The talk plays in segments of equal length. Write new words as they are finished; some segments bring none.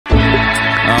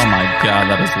God,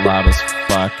 that is loud as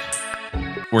fuck.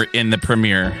 We're in the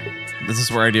premiere. This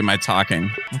is where I do my talking.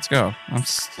 Let's go. I'm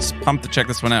just pumped to check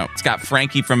this one out. It's got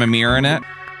Frankie from Emmure in it.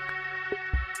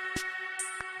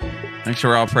 Make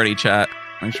sure we're all pretty, chat.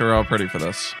 Make sure we're all pretty for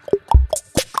this.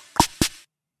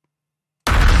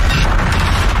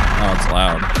 Oh, it's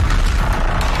loud.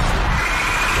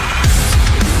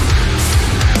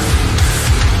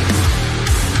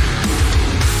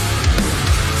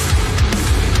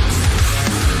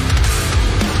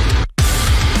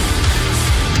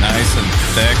 Nice and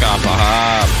thick off a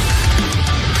hop.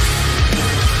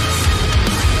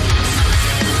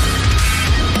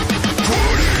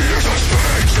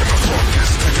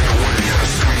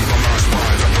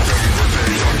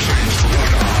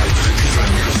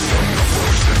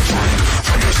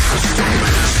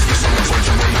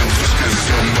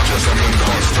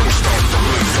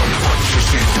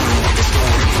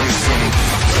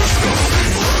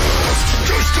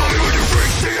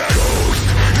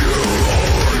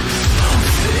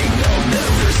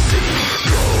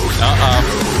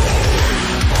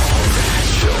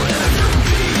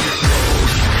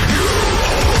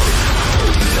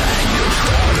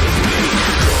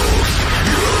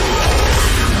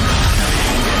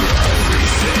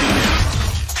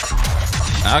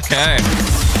 Okay.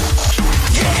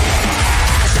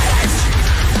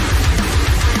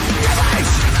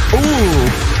 Ooh.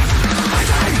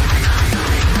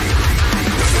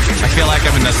 I feel like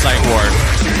I'm in the psych ward.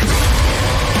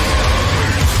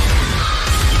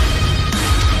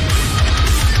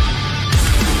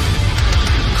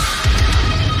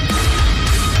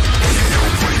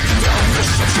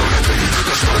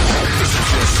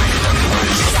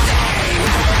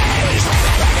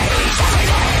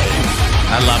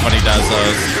 I love when he does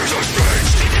those.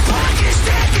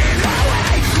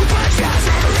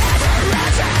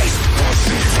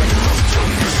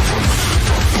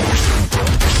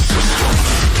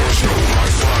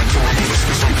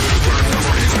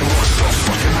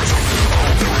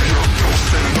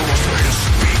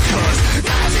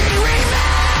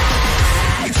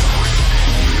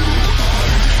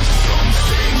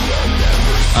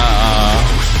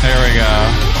 Here we go.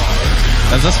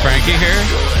 Is this Frankie here?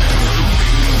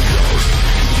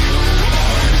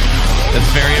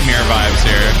 It's very Emmure vibes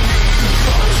here.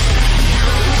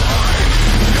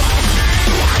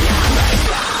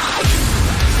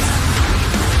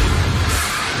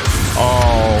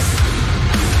 Oh.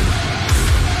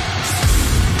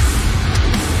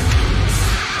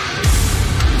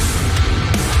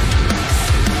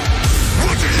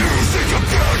 What do you think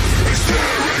about? Is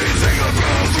there anything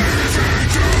about leaving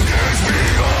to get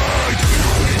behind?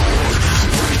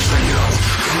 Reaching out,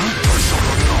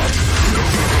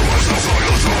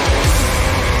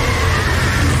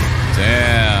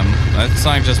 damn, that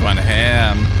song just went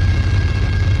ham.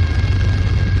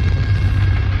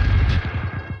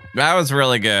 That was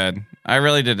really good. I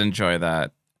really did enjoy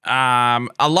that.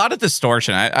 A lot of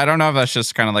distortion. I don't know if that's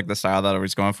just kind of like the style that I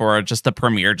was going for, or just the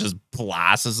premiere just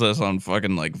blasts this on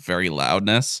fucking like very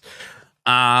loudness.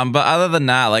 But other than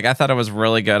that, like, I thought it was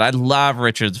really good. I love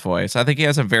Richard's voice. I think he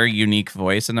has a very unique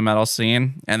voice in the metal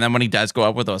scene. And then when he does go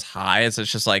up with those highs,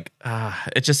 it's just like,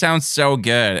 it just sounds so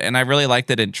good. And I really liked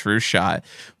it in True Shot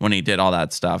when he did all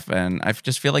that stuff. And I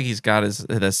just feel like he's got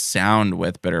this sound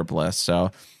with Bitter Bliss.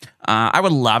 So I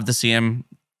would love to see him,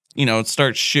 you know,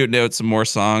 start shooting out some more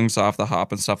songs off the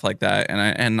hop and stuff like that.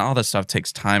 And all this stuff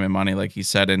takes time and money, like he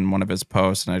said in one of his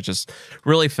posts. And I just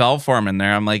really fell for him in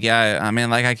there. I'm like, yeah, I mean,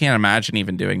 like, I can't imagine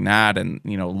even doing that. And,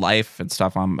 you know, life and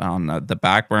stuff on the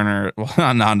back burner.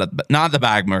 Well, not the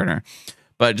back burner,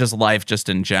 but just life just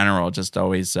in general, just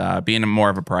always being more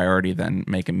of a priority than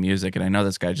making music. And I know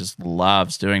this guy just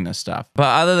loves doing this stuff. But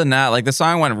other than that, like, the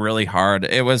song went really hard.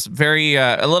 It was very,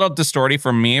 a little distorty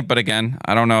for me. But again,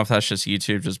 I don't know if that's just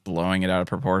YouTube just blowing it out of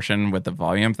proportion with the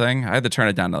volume thing. I had to turn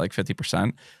it down to like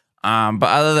 50%. But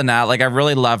other than that, like, I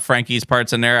really love Frankie's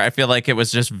parts in there. I feel like it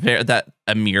was just that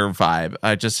Emmure vibe.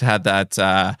 I just had that,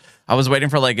 I was waiting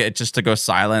for like it just to go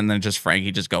silent and then just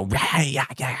Frankie just go,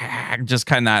 just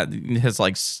kind of his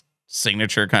like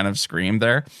signature kind of scream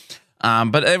there.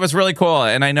 But it was really cool.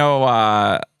 And I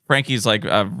know Frankie's like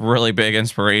a really big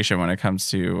inspiration when it comes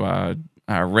to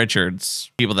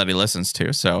Richard's people that he listens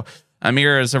to. So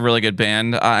Emmure is a really good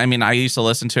band. I mean, I used to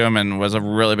listen to him and was a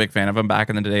really big fan of him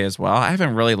back in the day as well. I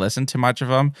haven't really listened to much of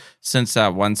him since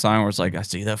that one song where it's like, I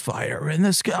see the fire in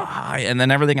the sky. And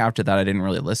then everything after that, I didn't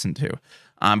really listen to.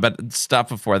 But stuff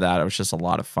before that, it was just a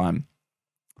lot of fun.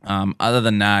 Other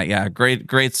than that, yeah,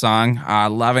 great song.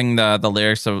 Loving the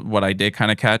lyrics of what I did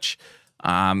kind of catch.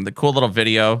 The cool little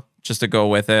video just to go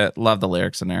with it. Love the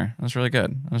lyrics in there. It was really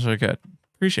good. It was really good.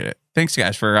 Appreciate it. Thanks,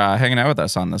 guys, for hanging out with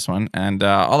us on this one. And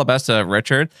all the best to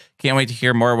Richard. Can't wait to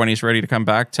hear more when he's ready to come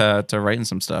back to writing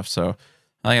some stuff. So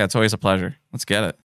I think that's always a pleasure. Let's get it.